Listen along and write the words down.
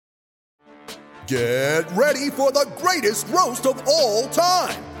Get ready for the greatest roast of all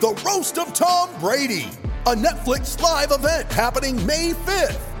time, the Roast of Tom Brady, a Netflix live event happening May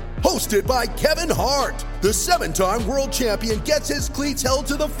 5th. Hosted by Kevin Hart, the 7-time world champion gets his cleats held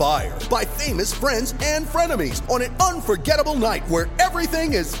to the fire by famous friends and frenemies on an unforgettable night where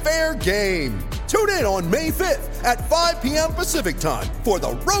everything is fair game. Tune in on May 5th at 5 p.m. Pacific time for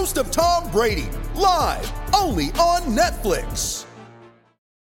the Roast of Tom Brady, live only on Netflix.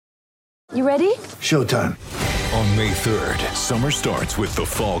 You ready? Showtime. On May 3rd, summer starts with The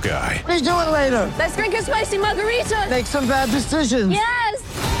Fall Guy. Let's do it later. Let's drink a spicy margarita. Make some bad decisions. Yes!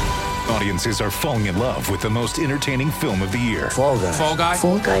 Audiences are falling in love with the most entertaining film of the year. Fall Guy. Fall Guy?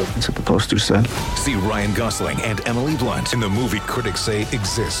 Fall Guy. That's what the poster said. See Ryan Gosling and Emily Blunt in the movie critics say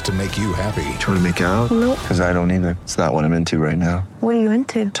exists to make you happy. Trying to make it out? Nope. Because I don't either. It's not what I'm into right now. What are you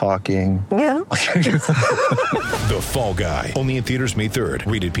into? Talking. Yeah. The Fall Guy. Only in theaters May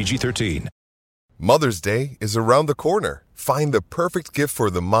 3rd. Rated PG-13. Mother's Day is around the corner. Find the perfect gift for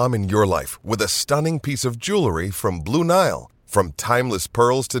the mom in your life with a stunning piece of jewelry from Blue Nile. From timeless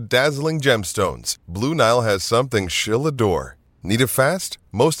pearls to dazzling gemstones, Blue Nile has something she'll adore. Need it fast?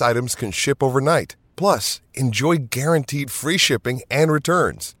 Most items can ship overnight. Plus, enjoy guaranteed free shipping and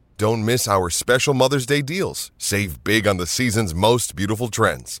returns. Don't miss our special Mother's Day deals. Save big on the season's most beautiful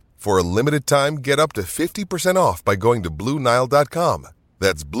trends. For a limited time, get up to 50% off by going to BlueNile.com.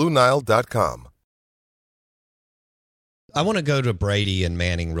 That's BlueNile.com. I want to go to Brady and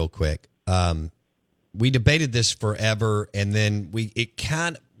Manning real quick. We debated this forever, and then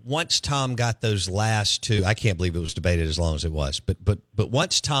once Tom got those last two, I can't believe it was debated as long as it was, but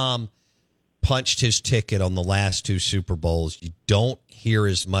once Tom punched his ticket on the last two Super Bowls, you don't hear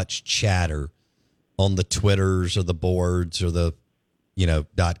as much chatter on the Twitters or the boards or the,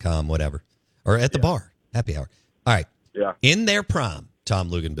 .com, whatever, or at the bar, happy hour. All right. Yeah. In their prime, Tom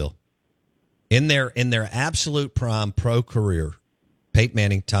Luginbill, in their absolute prime pro career, Peyton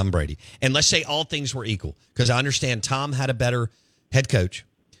Manning, Tom Brady. And let's say all things were equal, because I understand Tom had a better head coach,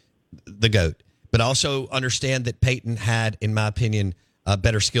 the GOAT, but also understand that Peyton had, in my opinion,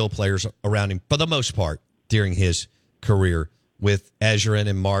 better skill players around him for the most part during his career with Ezrin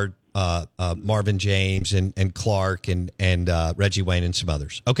and Marvin James and Clark and Reggie Wayne and some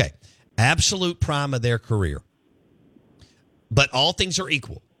others. Okay. Absolute prime of their career. But all things are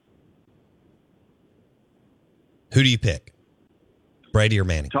equal. Who do you pick? Brady or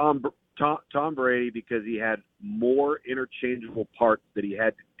Manning? Tom Brady, because he had more interchangeable parts that he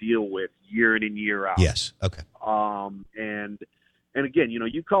had to deal with year in and year out. Yes. Okay. And again,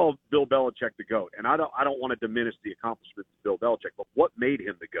 you call Bill Belichick the GOAT, and I don't want to diminish the accomplishments of Bill Belichick, but what made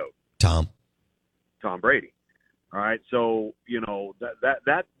him the GOAT? Tom Brady. All right. So,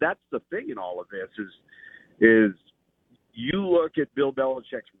 that's the thing in all of this is you look at Bill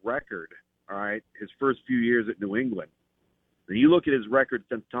Belichick's record, all right, his first few years at New England. And you look at his record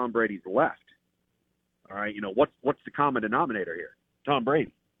since Tom Brady's left. All right, what's the common denominator here? Tom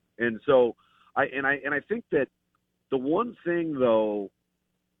Brady. And so I think that the one thing though,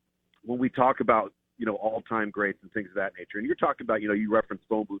 when we talk about, all-time greats and things of that nature, and you're talking about, you reference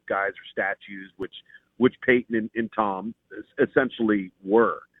phone booth guys or statues, which Peyton and Tom essentially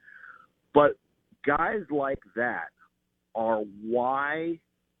were. But guys like that are why,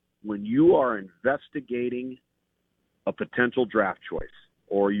 when you are investigating a potential draft choice,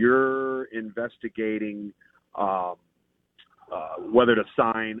 or you're investigating whether to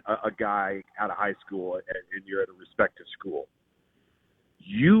sign a guy out of high school and you're at a respective school,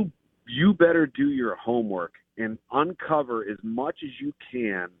 you better do your homework and uncover as much as you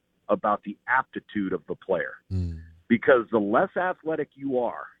can about the aptitude of the player. Because the less athletic you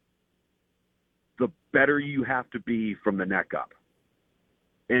are, the better you have to be from the neck up.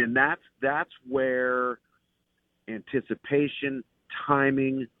 And that's where anticipation,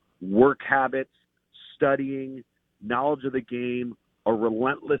 timing, work habits, studying, knowledge of the game, a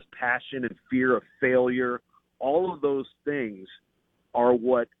relentless passion and fear of failure, all of those things are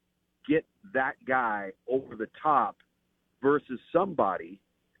what get that guy over the top versus somebody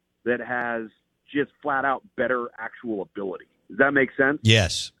that has just flat out better actual ability. Does that make sense?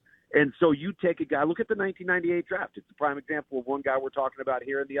 Yes. And so you take a guy, look at the 1998 draft. It's a prime example of one guy we're talking about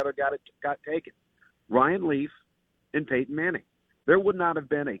here and the other guy that got taken. Ryan Leaf and Peyton Manning. There would not have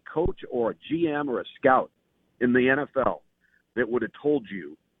been a coach or a GM or a scout in the NFL that would have told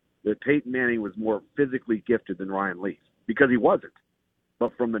you that Peyton Manning was more physically gifted than Ryan Leaf, because he wasn't.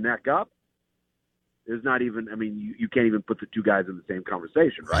 But from the neck up, there's not even, you can't even put the two guys in the same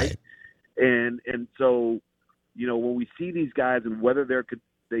conversation, right? And so, when we see these guys and whether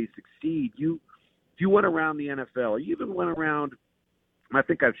they succeed, if you went around the NFL, you even went around I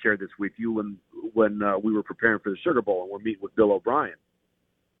think I've shared this with you when we were preparing for the Sugar Bowl and we're meeting with Bill O'Brien.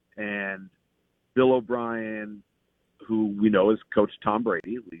 And Bill O'Brien, who we know has coached Tom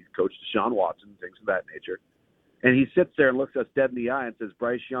Brady, he's coached Deshaun Watson, things of that nature. And he sits there and looks us dead in the eye and says,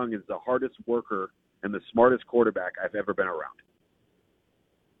 Bryce Young is the hardest worker and the smartest quarterback I've ever been around.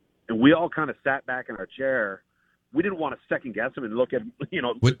 And we all kind of sat back in our chair. We didn't want to second guess him and look at,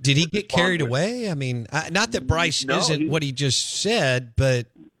 Did he get carried away? I mean, not that Bryce isn't what he just said, but.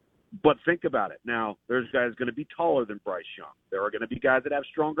 But think about it. Now, there's guys going to be taller than Bryce Young. There are going to be guys that have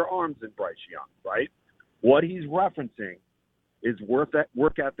stronger arms than Bryce Young, right? What he's referencing is work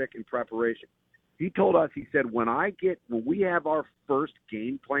ethic and preparation. He told us, he said, when we have our first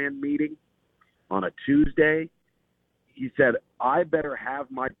game plan meeting on a Tuesday, he said, I better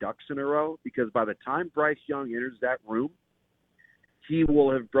have my ducks in a row because by the time Bryce Young enters that room, he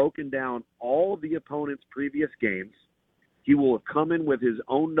will have broken down all of the opponent's previous games. He will have come in with his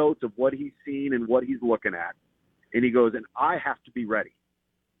own notes of what he's seen and what he's looking at. And he goes, and I have to be ready.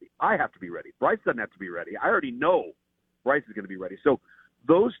 I have to be ready. Bryce doesn't have to be ready. I already know Bryce is going to be ready. So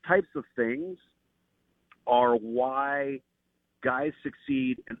those types of things are why guys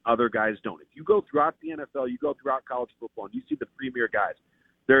succeed and other guys don't. If you go throughout the NFL, you go throughout college football, and you see the premier guys,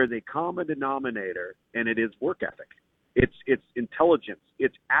 there is a common denominator, and it is work ethic. It's intelligence.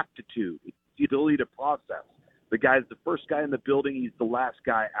 It's aptitude. It's the ability to process. The guy's the first guy in the building. He's the last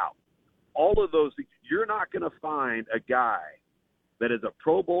guy out. All of those things. You're not going to find a guy that is a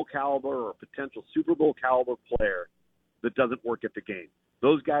Pro Bowl caliber or a potential Super Bowl caliber player that doesn't work at the game.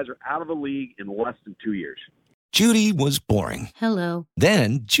 Those guys are out of the league in less than 2 years. Judy was boring. Hello.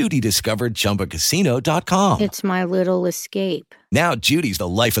 Then Judy discovered ChumbaCasino.com. It's my little escape. Now Judy's the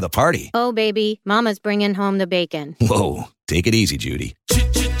life of the party. Oh, baby, mama's bringing home the bacon. Whoa, take it easy, Judy.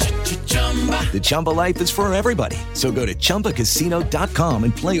 The Chumba life is for everybody. So go to ChumbaCasino.com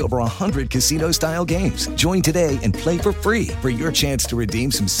and play over 100 casino-style games. Join today and play for free for your chance to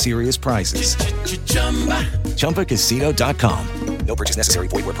redeem some serious prizes. ChumbaCasino.com. No purchase necessary.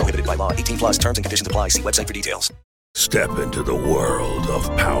 Void where prohibited by law. 18+ terms and conditions apply. See website for details. Step into the world of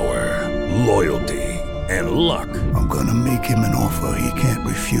power, loyalty, and luck. I'm going to make him an offer he can't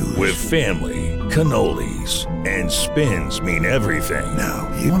refuse. With family, cannolis, and spins mean everything. Now,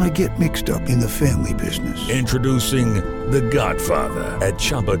 you want to get mixed up in the family business. Introducing The Godfather at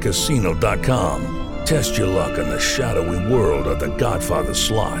ChumbaCasino.com. Test your luck in the shadowy world of The Godfather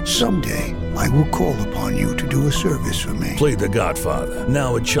slot. Someday, I will call upon you to do a service for me. Play The Godfather,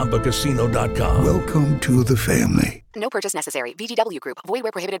 now at ChumbaCasino.com. Welcome to the family. No purchase necessary. VGW Group. Void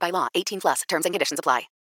where prohibited by law. 18+. Terms and conditions apply.